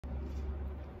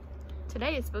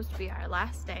Today is supposed to be our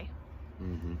last day.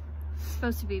 It's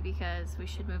supposed to be because we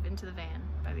should move into the van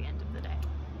by the end of the day.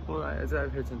 Well, as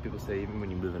I've heard some people say, even when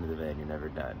you move into the van, you're never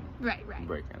done. Right.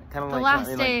 Breaking it. Kind of The like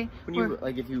last day. like, when you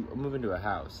if you move into a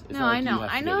house. It's No, not I know.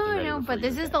 like I you have to get everything ready know. before But you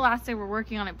this move is in. the last day we're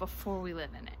working on it before we live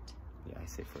in it. Yeah, I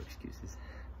say for excuses.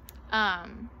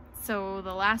 So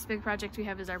the last big project we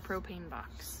have is our propane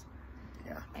box.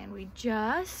 Yeah. And we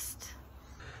just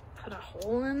put a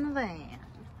hole in the van.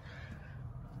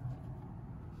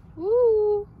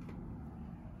 Woo!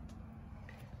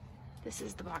 This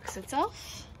is the box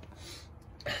itself.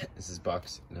 This is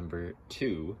box number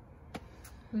 2.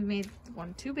 We made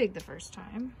one too big the first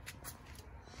time.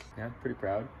 Yeah, pretty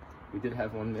proud. We did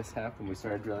have one mishap when we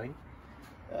started drilling,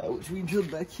 which we drilled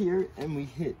back here and we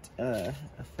hit a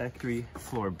factory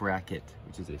floor bracket,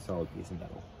 which is a solid piece of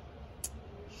metal.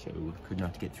 So could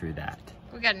not get through that.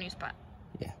 We got a new spot.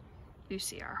 Yeah. You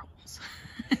see our holes.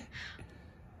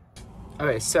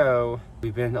 Okay, so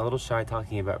we've been a little shy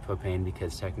talking about propane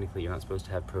because technically you're not supposed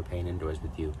to have propane indoors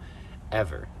with you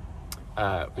ever.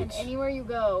 And anywhere you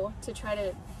go to try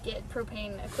to get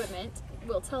propane equipment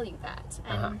will tell you that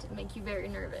and make you very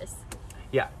nervous.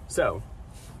 Yeah, so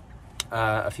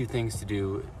a few things to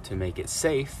do to make it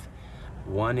safe.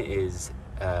 One is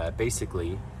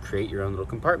basically create your own little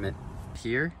compartment.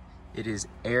 Here it is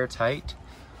airtight,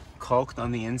 caulked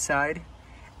on the inside,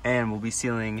 and we'll be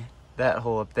sealing that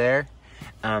hole up there.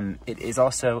 It is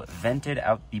also vented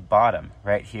out the bottom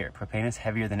right here. Propane is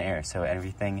heavier than air, so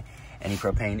any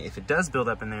propane, if it does build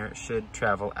up in there, should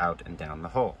travel out and down the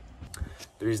hole.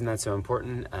 The reason that's so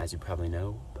important, as you probably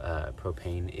know,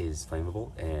 propane is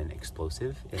flammable and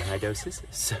explosive in high doses,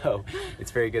 so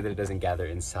it's very good that it doesn't gather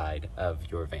inside of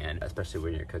your van, especially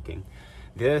when you're cooking.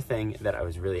 The other thing that I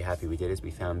was really happy we did is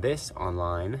we found this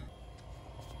online.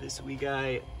 This wee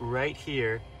guy right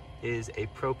here is a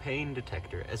propane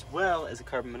detector as well as a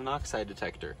carbon monoxide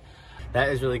detector. That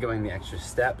is really going the extra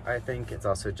step, I think. It's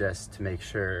also just to make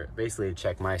sure, basically to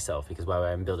check myself, because while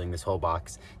I'm building this whole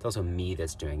box, it's also me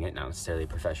that's doing it, not necessarily a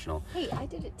professional. Hey, I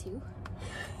did it too.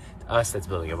 Us that's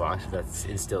building a box, if that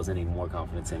instills any more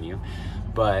confidence in you.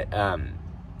 But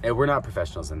we're not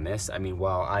professionals in this. I mean,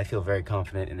 while I feel very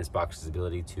confident in this box's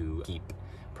ability to keep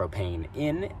propane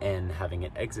in and having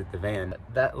it exit the van,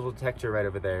 that little detector right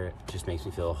over there just makes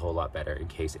me feel a whole lot better in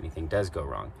case anything does go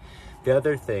wrong. The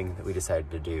other thing that we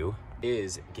decided to do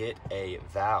is get a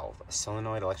valve, a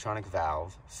solenoid electronic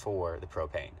valve for the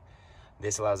propane.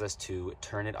 This allows us to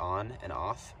turn it on and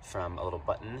off from a little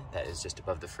button that is just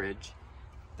above the fridge.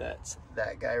 That's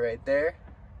that guy right there.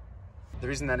 The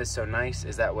reason that is so nice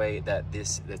is that way that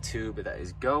the tube that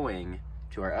is going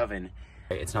to our oven,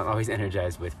 it's not always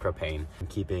energized with propane,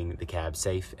 keeping the cab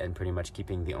safe and pretty much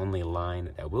keeping the only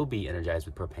line that will be energized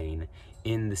with propane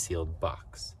in the sealed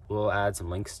box. We'll add some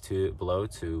links below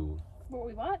to what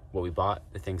we bought,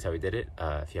 the things, how we did it.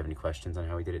 If you have any questions on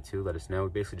how we did it too, let us know.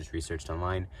 We basically just researched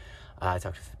online. I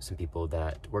talked to some people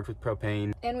that worked with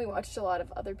propane. And we watched a lot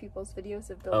of other people's videos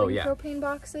of building propane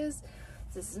boxes.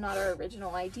 This is not our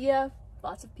original idea.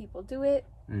 Lots of people do it.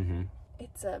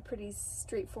 It's a pretty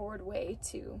straightforward way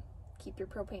to keep your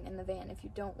propane in the van if you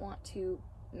don't want to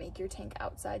make your tank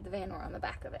outside the van or on the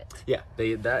back of it. Yeah,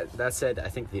 that said, I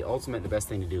think the best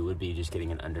thing to do would be just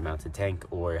getting an undermounted tank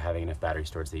or having enough battery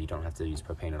storage that you don't have to use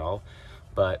propane at all.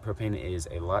 But propane is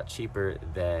a lot cheaper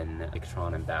than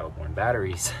Ictron and Battleborn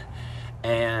batteries.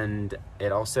 And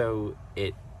it also,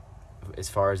 as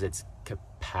far as its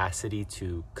capacity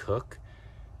to cook,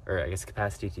 or I guess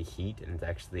capacity to heat, and it's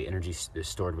actually the energy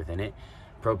stored within it,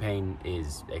 propane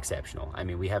is exceptional. I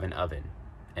mean, we have an oven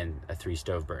and a 3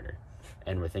 stove burner,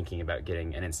 and we're thinking about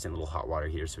getting an instant little hot water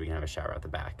heater so we can have a shower out the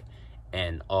back.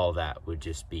 And all that would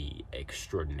just be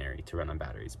extraordinary to run on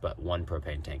batteries, but one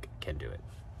propane tank can do it.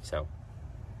 So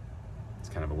it's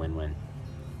kind of a win-win.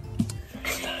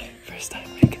 First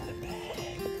time making the bed.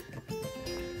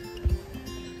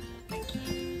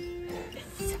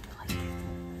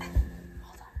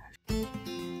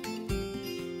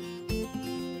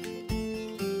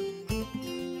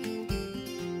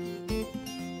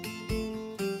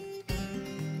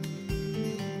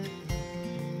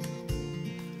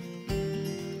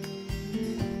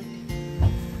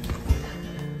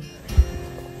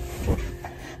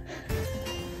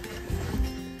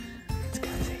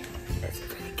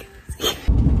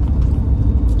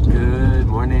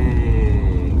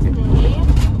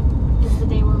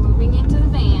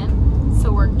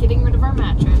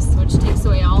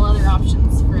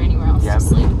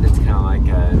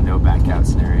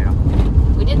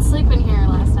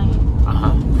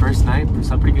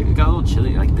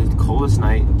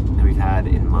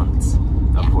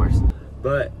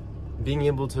 being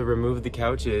able to remove the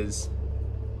couches,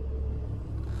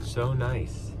 so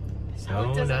nice.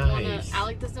 So nice.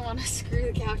 Alec doesn't want to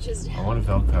screw the couches down. I want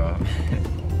to Velcro.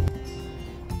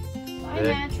 Bye,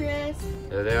 mattress.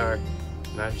 There they are.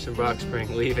 Mattress and box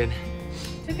spring leaving.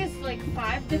 Took us like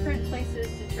 5 different places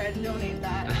to try to donate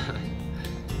that.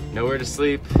 Nowhere to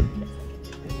sleep,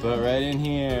 but right in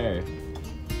here.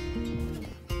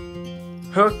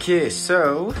 Okay,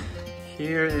 so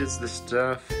here is the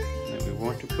stuff that we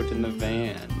want to put in the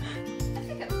van. I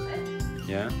think it'll fit.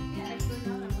 Yeah? Yeah, actually,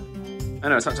 no. I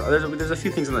know, it's not, there's a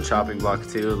few things on the chopping block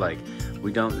too, like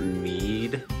we don't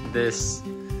need this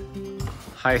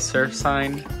high surf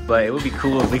sign, but it would be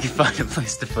cool if we could find a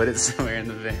place to put it somewhere in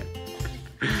the van.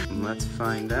 Let's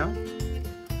find out.